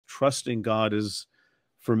trusting God is,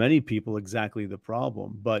 for many people, exactly the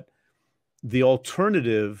problem. But the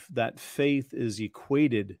alternative, that faith is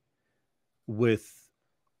equated with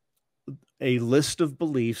a list of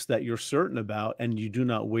beliefs that you're certain about and you do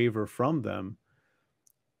not waver from them,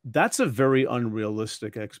 that's a very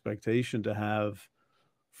unrealistic expectation to have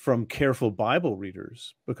from careful Bible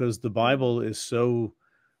readers, because the Bible is so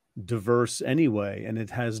diverse anyway, and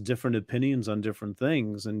it has different opinions on different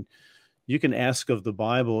things. And you can ask of the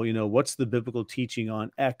Bible, what's the biblical teaching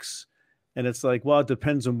on X? And it's like, well, it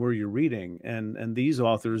depends on where you're reading. And these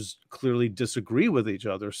authors clearly disagree with each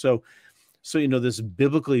other. So, this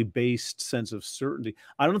biblically based sense of certainty,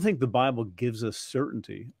 I don't think the Bible gives us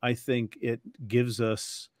certainty. I think it gives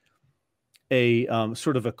us a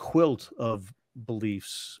sort of a quilt of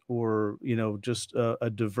beliefs, or, just a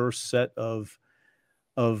diverse set of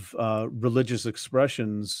religious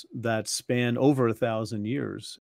expressions that span over 1,000 years.